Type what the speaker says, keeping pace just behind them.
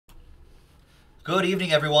Good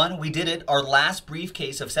evening, everyone. We did it. Our last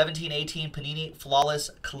briefcase of 17-18 Panini Flawless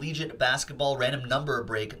Collegiate Basketball Random Number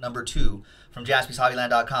Break number 2 from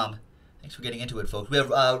JaspysHobbyland.com. Thanks for getting into it, folks. We have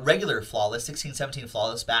regular Flawless, 16-17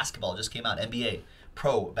 Flawless Basketball. Just came out, NBA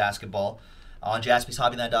Pro Basketball on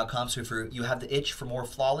JaspysHobbyland.com. So if you have the itch for more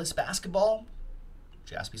Flawless Basketball,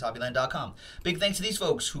 JaspysHobbyland.com. Big thanks to these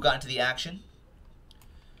folks who got into the action.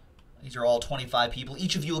 These are all 25 people.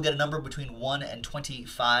 Each of you will get a number between 1 and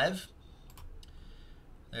 25.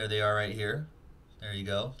 There they are right here. There you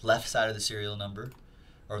go. Left side of the serial number,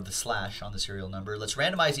 or the slash on the serial number. Let's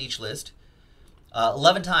randomize each list.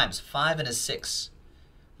 11 times, 5 and a 6.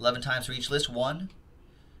 11 times for each list. 1,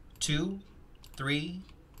 2, 3,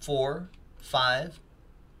 4, 5,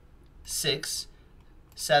 6,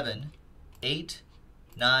 7, 8,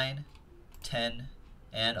 9, 10,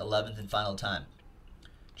 and 11th and final time.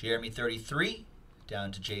 Jeremy 33,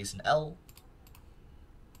 down to Jason L.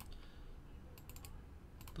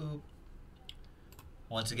 Boop.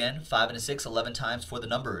 Once again, 5 and a 6, 11 times for the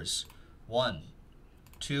numbers. 1,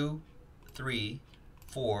 2, 3,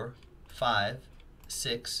 4, 5,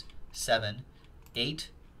 6, 7, 8,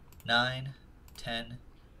 9, 10,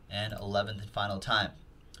 and 11th and final time.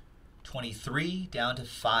 23 down to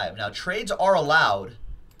 5. Now, trades are allowed,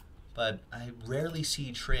 but I rarely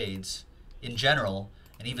see trades in general,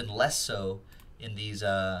 and even less so in these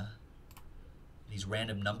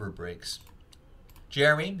random number breaks.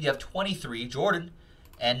 Jeremy, you have 23. Jordan,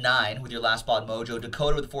 and 9 with your last spot mojo.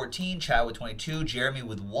 Dakota with 14. Chad with 22. Jeremy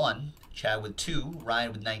with 1. Chad with 2.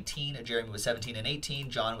 Ryan with 19. Jeremy with 17 and 18.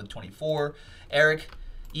 John with 24. Eric,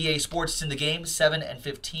 EA Sports is in the game, 7 and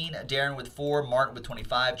 15. Darren with 4. Martin with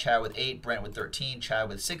 25. Chad with 8. Brent with 13. Chad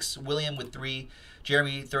with 6. William with 3.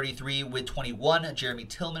 Jeremy 33 with 21. Jeremy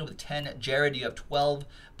Tillman with 10. Jared, you have 12.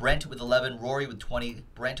 Brent with 11. Rory with 20.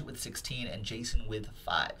 Brent with 16. And Jason with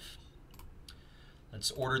 5. Let's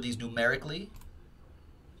order these numerically.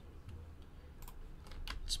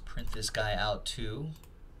 Let's print this guy out too.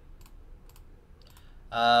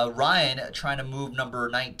 Ryan trying to move number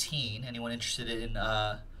 19. Anyone interested in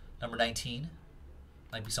number 19?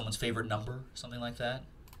 Might be someone's favorite number, something like that.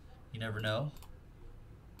 You never know.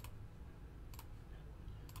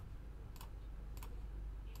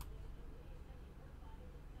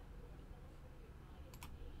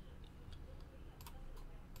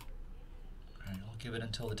 Give it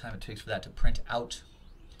until the time it takes for that to print out.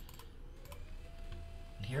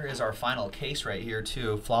 And here is our final case right here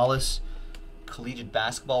too. Flawless Collegiate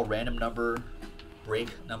Basketball Random Number Break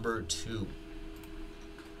number 2.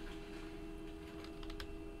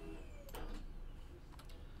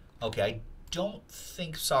 Okay, I don't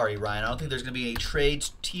think, sorry Ryan, I don't think there's going to be any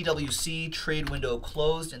trades. TWC, trade window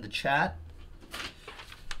closed in the chat.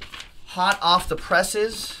 Hot off the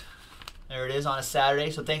presses. There it is on a Saturday.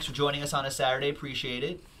 So thanks for joining us on a Saturday. Appreciate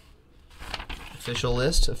it. Official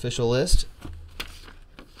list. Official list.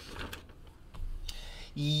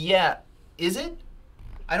 Yeah. Is it?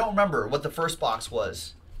 I don't remember what the first box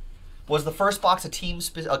was. Was the first box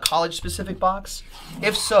a college-specific box?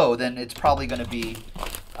 If so, then it's probably going to be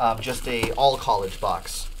just a all-college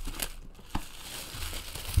box.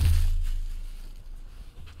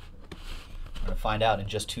 I'm going to find out in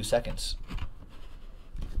just 2 seconds.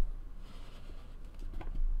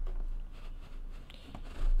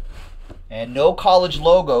 And no college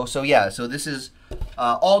logo, so yeah, so this is,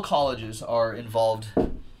 all colleges are involved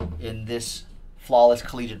in this Flawless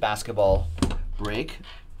Collegiate Basketball break.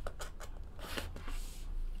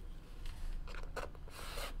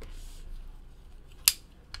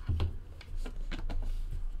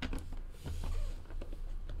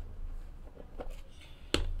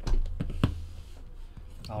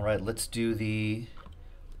 All right, let's do the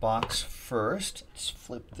box first. Let's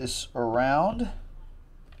flip this around.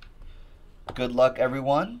 Good luck,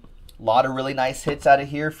 everyone. A lot of really nice hits out of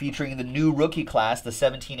here featuring the new rookie class, the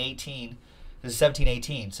 17-18. This is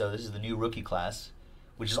 17-18, so this is the new rookie class,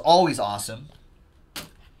 which is always awesome.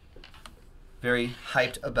 Very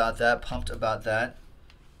hyped about that, pumped about that.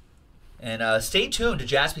 And stay tuned to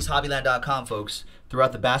JaspysHobbyland.com, folks,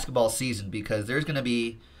 throughout the basketball season, because there's going to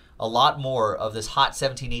be a lot more of this hot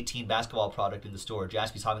 17-18 basketball product in the store,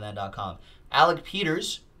 JaspysHobbyland.com. Alec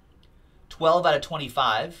Peters, 12 out of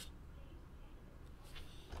 25.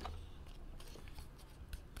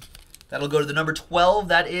 That'll go to the number 12.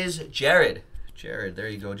 That is Jared. Jared, there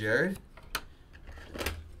you go, Jared.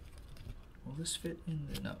 Will this fit in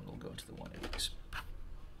there? No, it'll go to the one of these.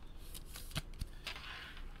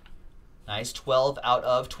 Nice, 12 out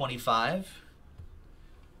of 25.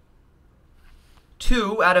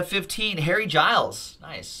 2 out of 15, Harry Giles.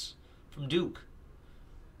 Nice, from Duke.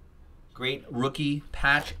 Great rookie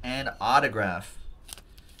patch and autograph.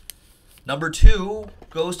 Number 2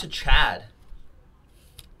 goes to Chad.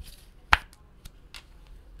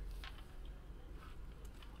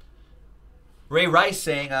 Ray Rice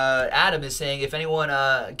saying, Adam is saying, if anyone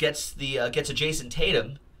gets a Jason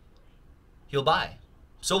Tatum, he'll buy.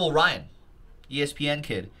 So will Ryan, ESPN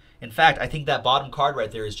kid. In fact, I think that bottom card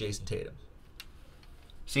right there is Jason Tatum.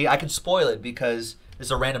 See, I can spoil it because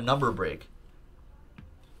it's a random number break.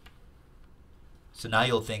 So now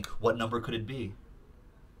you'll think, what number could it be?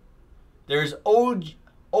 There's Og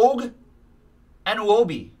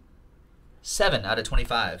Anunoby, 7 out of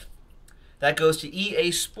 25. That goes to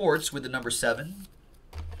EA Sports with the number 7.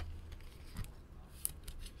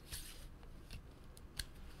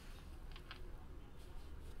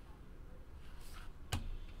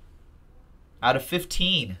 Out of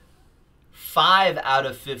 15. 5 out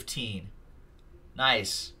of 15.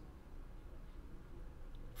 Nice.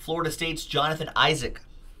 Florida State's Jonathan Isaac.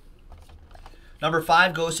 Number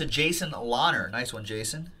 5 goes to Jason Lahner. Nice one,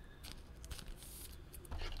 Jason.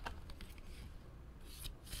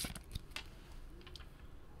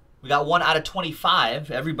 We got 1 out of 25.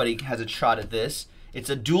 Everybody has a shot at this. It's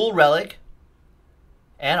a dual relic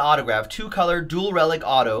and autograph. 2-color dual relic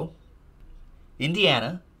auto.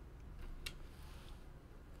 Indiana.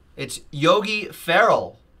 It's Yogi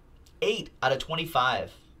Ferrell. 8 out of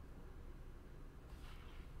 25.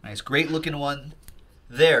 Nice, great looking one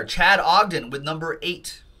there. Chad Ogden with number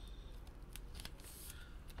 8.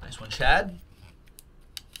 Nice one, Chad.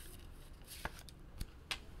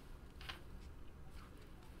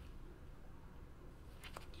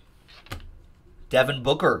 Devin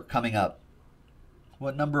Booker coming up.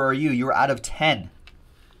 What number are you? You're out of 10.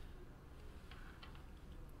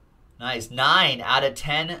 Nice, 9 out of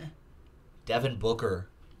 10. Devin Booker.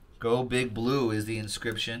 Go Big Blue is the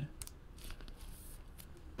inscription.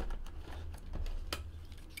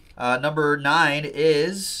 Number 9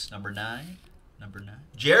 is number 9.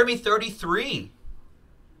 Jeremy 33.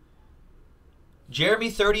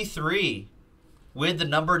 Jeremy 33 with the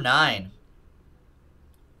number 9,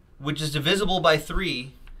 which is divisible by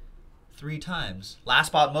 3 times. Last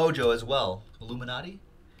Spot Mojo as well. Illuminati.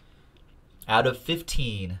 Out of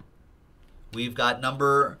 15. We've got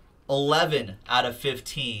number 11 out of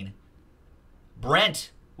 15.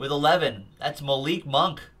 Brent with 11. That's Malik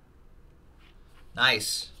Monk.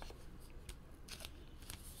 Nice.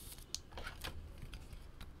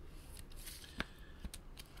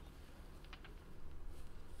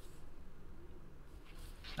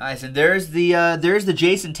 Nice, and there's the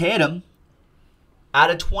Jason Tatum. Out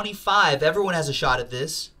of 25, everyone has a shot at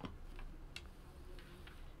this.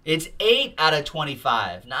 It's 8 out of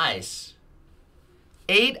 25. Nice.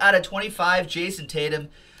 8 out of 25, Jason Tatum.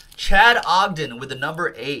 Chad Ogden with the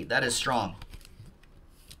number 8. That is strong.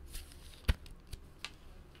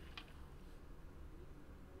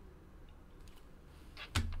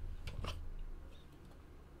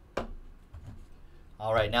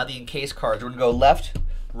 All right, now the encased cards. We're going to go left,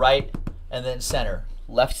 right, and then center.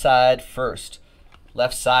 Left side first.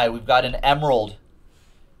 Left side, we've got an emerald.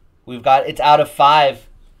 It's out of 5.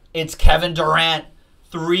 It's Kevin Durant.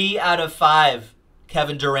 3 out of 5,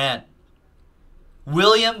 Kevin Durant.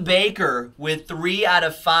 William Baker with 3 out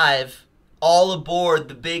of 5. All aboard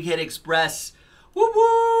the Big Hit Express. Whoop,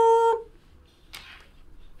 whoop.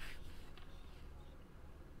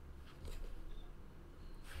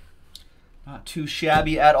 Not too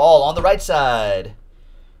shabby at all. On the right side,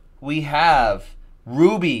 we have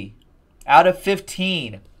Ruby. Out of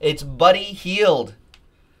 15, it's Buddy Hield.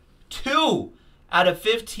 2 out of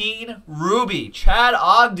 15, Ruby. Chad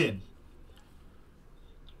Ogden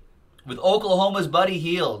with Oklahoma's Buddy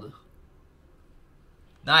Hield.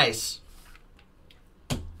 Nice.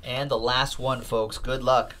 And the last one, folks. Good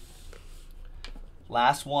luck.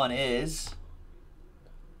 Last one is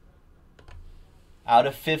out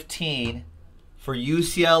of 15 for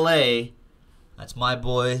UCLA. That's my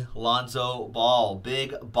boy, Lonzo Ball.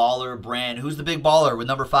 Big baller brand. Who's the big baller with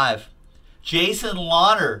number 5? Jason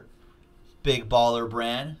Lahner. Big baller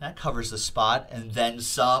brand. That covers the spot. And then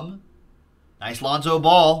some. Nice Lonzo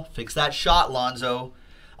Ball. Fix that shot, Lonzo.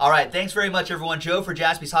 All right. Thanks very much, everyone. Joe for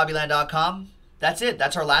JaspysHobbyland.com. That's it.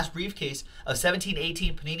 That's our last briefcase of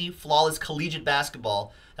 17-18 Panini Flawless Collegiate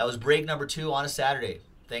Basketball. That was break number 2 on a Saturday.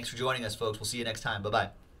 Thanks for joining us, folks. We'll see you next time. Bye-bye.